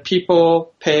 and then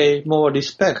people pay more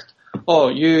respect. Oh,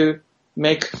 you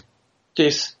make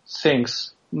these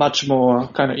things much more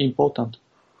kind of important.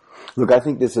 Look, I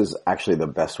think this is actually the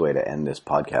best way to end this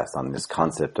podcast on this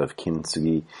concept of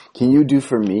kintsugi. Can you do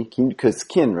for me? Because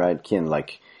kin, right? Kin,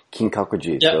 like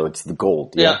kinkakuji, so it's the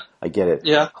gold. Yeah, I get it.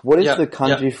 Yeah. What is the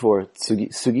kanji for tsugi?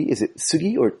 Tsugi? Is it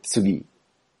tsugi or tsugi?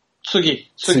 Tsugi.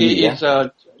 Tsugi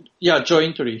is,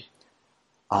 jointry.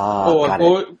 Got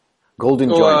it. Golden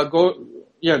joint.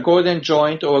 Golden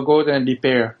joint or golden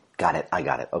repair. Got it. I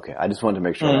got it. Okay. I just wanted to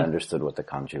make sure I understood what the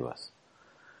kanji was.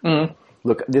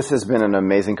 Look, this has been an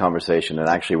amazing conversation, and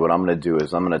actually what I'm going to do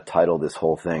is I'm going to title this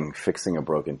whole thing Fixing a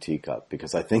Broken Teacup,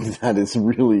 because I think that is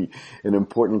really an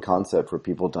important concept for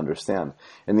people to understand.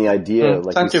 And the idea...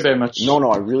 Thank you very much. No,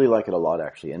 I really like it a lot,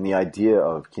 actually. And the idea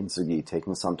of kintsugi,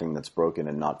 taking something that's broken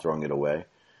and not throwing it away,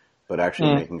 but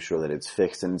actually making sure that it's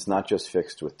fixed, and it's not just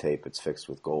fixed with tape, it's fixed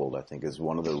with gold, I think is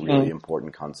one of the really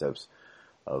important concepts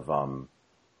of,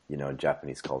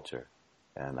 Japanese culture.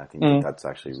 And I think that's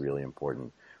actually really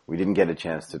important. We didn't get a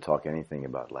chance to talk anything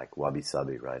about like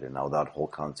wabi-sabi, right? And now that whole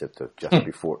concept of just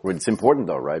before, it's important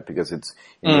though, right? Because it's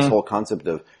in this whole concept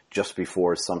of just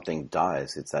before something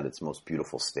dies, it's at its most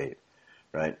beautiful state,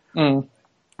 right? And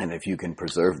if you can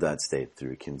preserve that state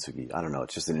through kintsugi, I don't know,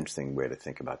 it's just an interesting way to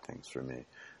think about things for me.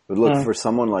 But look, for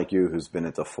someone like you who's been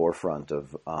at the forefront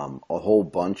of a whole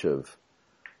bunch of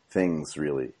things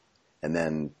really, and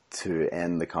then to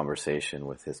end the conversation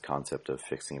with his concept of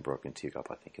fixing a broken teacup,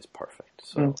 I think is perfect.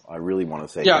 So I really want to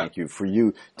say thank you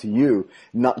to you,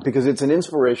 not because it's an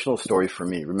inspirational story for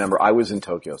me. Remember, I was in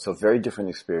Tokyo, so very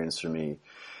different experience for me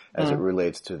as it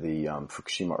relates to the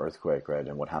Fukushima earthquake, right?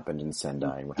 And what happened in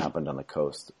Sendai and what happened on the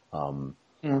coast. And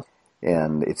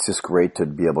it's just great to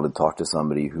be able to talk to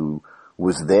somebody who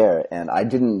was there. And I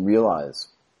didn't realize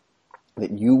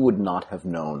that you would not have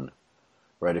known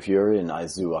right? If you're in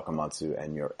Aizu, Akamatsu,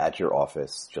 and you're at your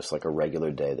office, just like a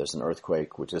regular day, there's an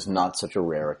earthquake, which is not such a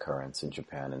rare occurrence in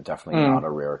Japan, and definitely not a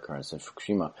rare occurrence in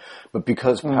Fukushima. But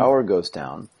because power goes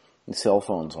down, and cell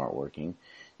phones aren't working,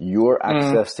 your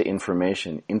access to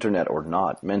information, internet or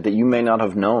not, meant that you may not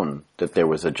have known that there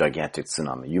was a gigantic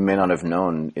tsunami. You may not have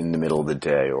known in the middle of the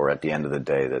day or at the end of the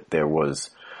day that there was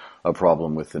a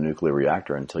problem with the nuclear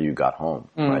reactor until you got home,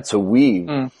 right? So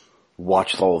we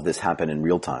watched all of this happen in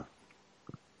real time,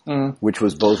 which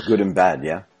was both good and bad,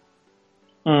 yeah?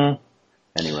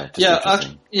 Anyway,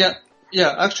 just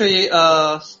actually,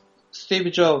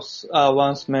 Steve Jobs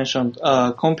once mentioned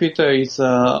computer is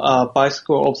a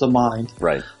bicycle of the mind.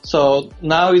 Right. So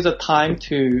now is the time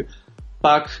to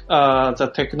back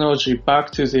the technology back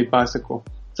to the bicycle.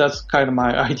 That's kind of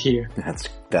my idea.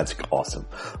 That's awesome.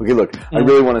 Okay, look, I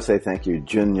really want to say thank you,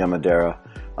 Jun Yamadera,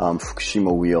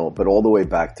 Fukushima Wheel, but all the way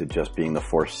back to just being the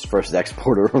first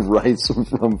exporter of rice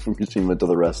from Fukushima to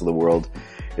the rest of the world.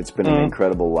 It's been an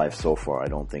incredible life so far. I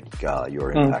don't think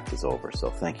your impact is over, so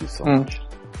thank you so much.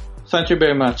 Thank you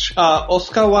very much.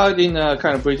 Oscar Wilde, in a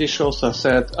kind of British author,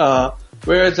 said,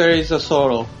 where there is a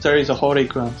sorrow, there is a holy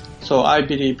ground. So I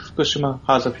believe Fukushima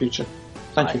has a future.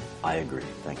 Thank you. I agree.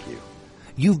 Thank you.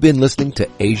 You've been listening to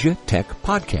Asia Tech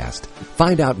Podcast.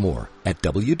 Find out more at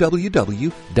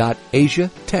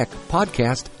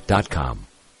www.asiatechpodcast.com.